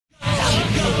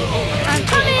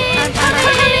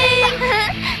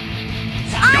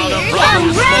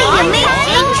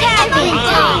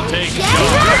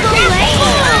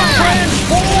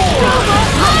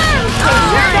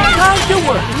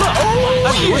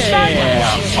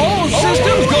Yeah! All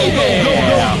systems go, go, go,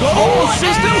 go, go! All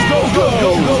systems go, go,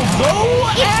 go, go, go!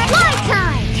 It's fly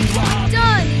time!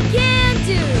 Donnie can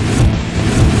do!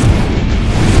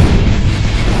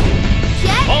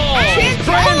 Jett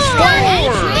transform!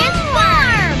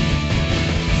 Transform!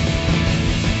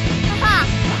 Aha!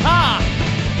 Ha!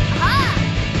 Aha!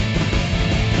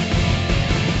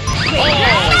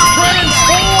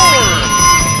 Transform!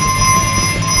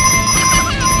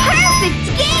 Perfect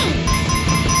game!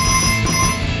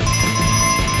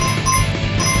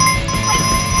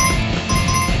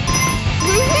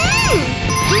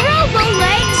 Robo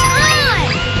legs on!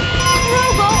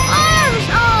 Robo arms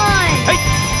on! Hey!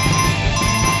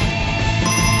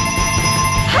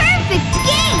 Perfect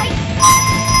game!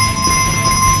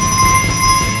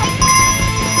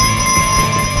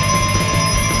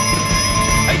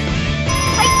 Hey!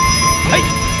 Hey!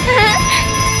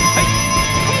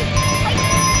 Hey!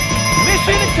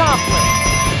 Mission accomplished!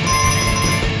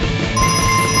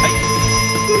 Hey!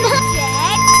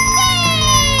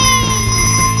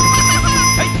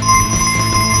 Hey!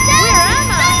 Where am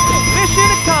I? Mission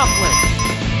accomplished!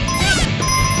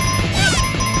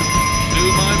 Do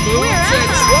my moves Where am and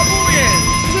I? trouble ends!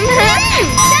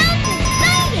 Sounds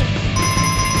exciting!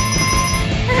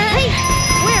 Hey,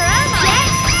 where am I? Jett,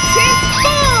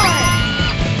 transform!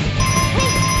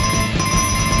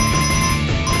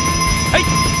 Hey!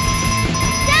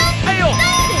 Sounds Hail!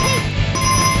 exciting!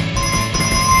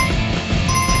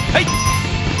 Hey!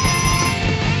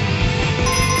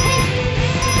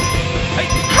 Hey!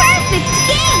 Perfect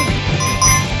game!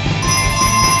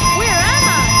 Where am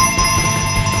I?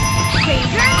 Trigger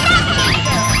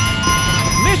Navigator!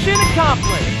 Mission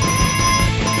accomplished!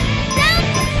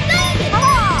 Sounds exciting!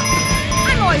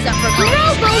 I'm always up for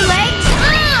Robo legs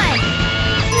on!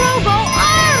 Robo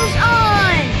arms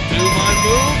on! Do my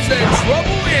moves and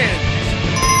trouble ends!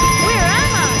 Where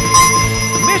am I?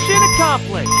 Mission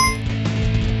accomplished!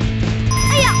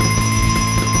 Hiya!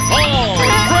 All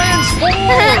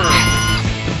transform!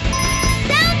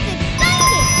 Sounds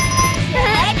exciting!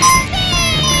 Jett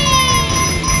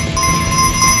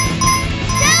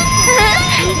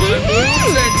Do my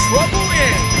moves and trouble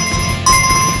ends!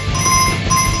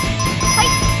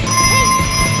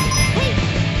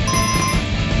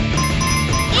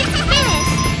 It's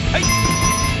finished! Hey!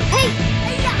 Hey!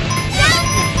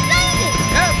 Sounds exciting!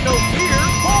 Have no fear,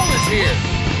 Paul is here!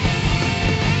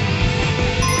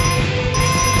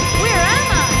 Where am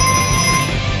I?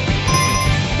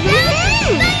 Sounds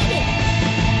exciting!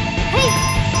 Hey!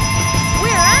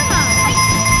 Where am I?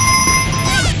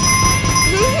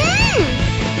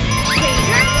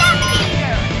 Trigger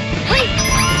Navigator! Hey!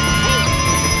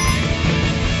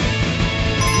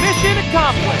 Mission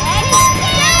accomplished!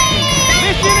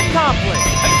 Mission accomplished!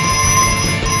 Hey!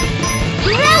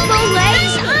 Robo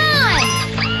legs on!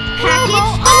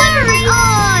 Package delivery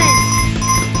on!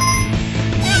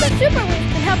 The Super Wings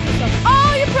can help you solve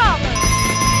all your problems!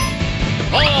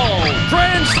 All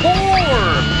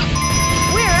transform!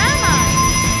 Where am I?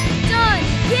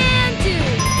 Donnie can do!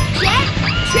 Jett,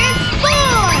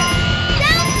 transform!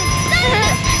 Sounds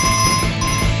exciting!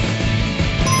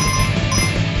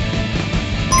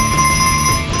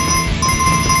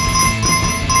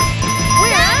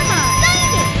 Where am I?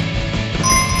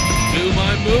 Do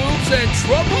my moves and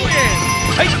trouble ends!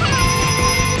 Hey!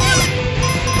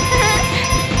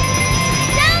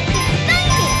 Sounds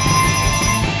exciting!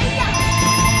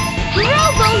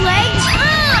 Robo legs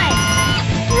on!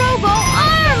 Robo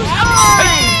arms on!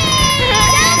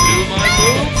 Do my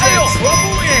moves and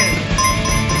trouble ends!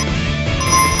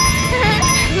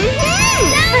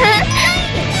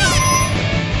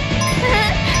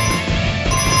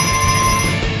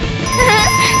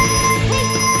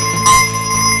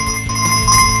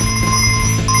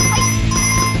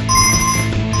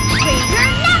 Trigger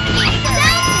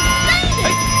Navigator!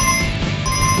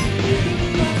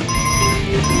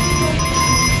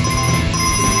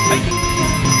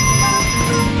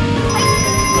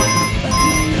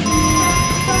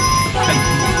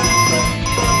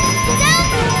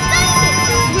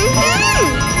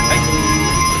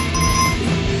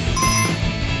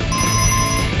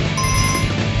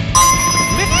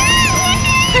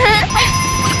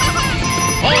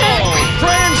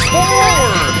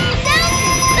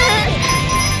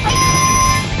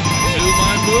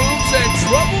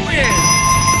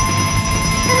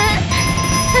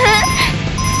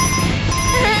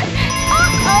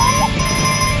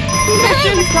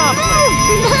 Mission accomplished!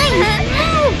 Nice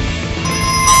move!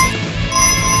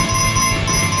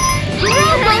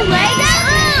 Robo legs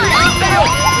on!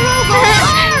 Robo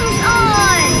arms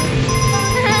on!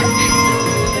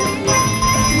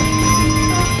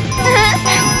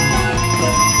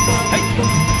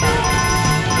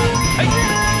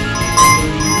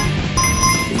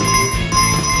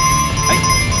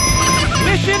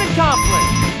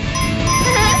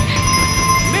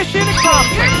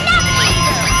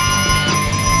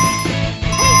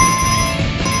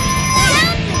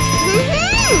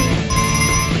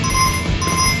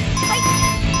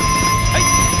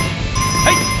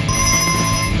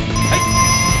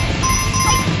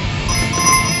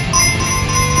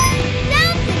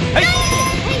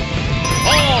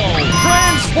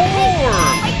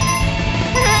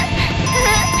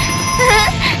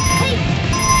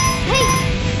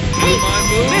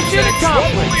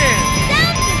 accomplished.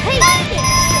 Sounds exciting.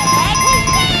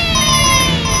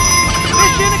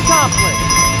 Mission accomplished.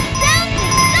 Sounds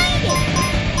exciting.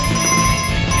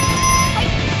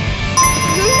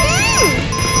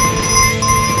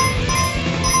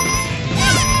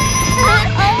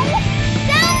 Uh-oh.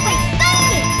 Sounds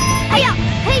exciting. Hey-ya.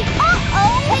 Hey.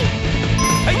 Uh-oh. Hey.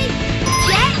 Hey.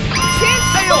 Jett,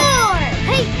 transform.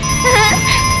 Hey.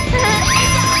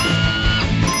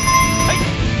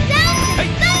 Sounds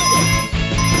exciting.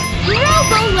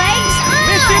 Robo legs on.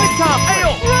 Mission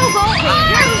accomplished. Robo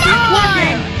arms Keep on.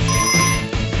 working.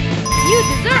 You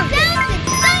deserve it. Sounds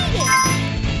exciting.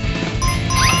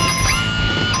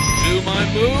 Do my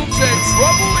moves and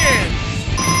trouble ends.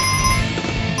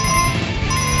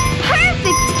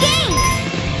 Perfect game.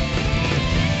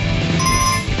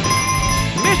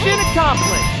 Mission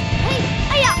accomplished. Hey,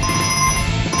 hey-ya.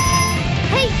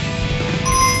 Hey.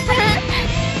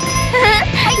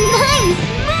 Nice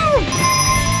move.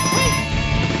 Hey,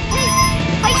 hey,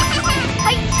 hey,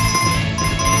 hey,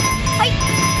 hey, hey.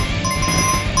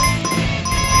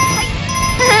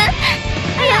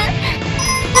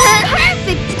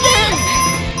 Perfect game.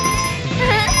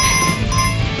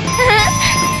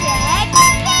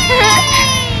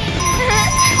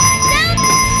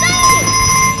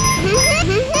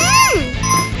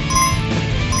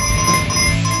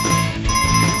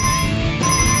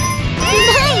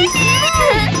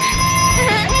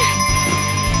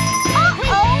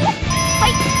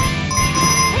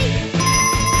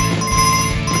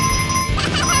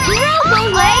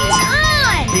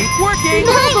 Keep working.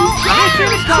 Nice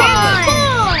Mission accomplished.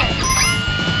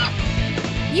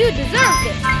 You deserve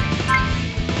this.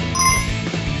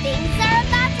 Things are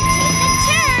about to take a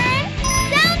turn.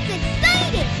 Sounds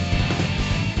exciting.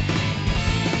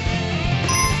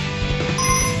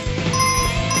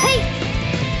 Hey.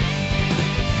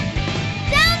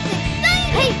 Sounds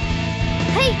exciting. Hey.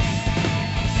 Hey.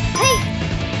 Hey.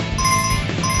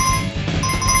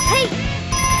 Hey.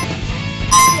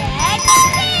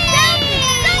 Sounds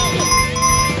exciting.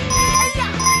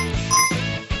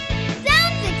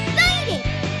 Sounds exciting.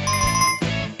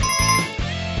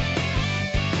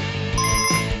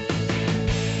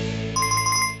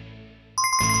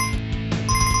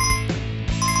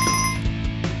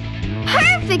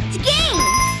 Perfect game.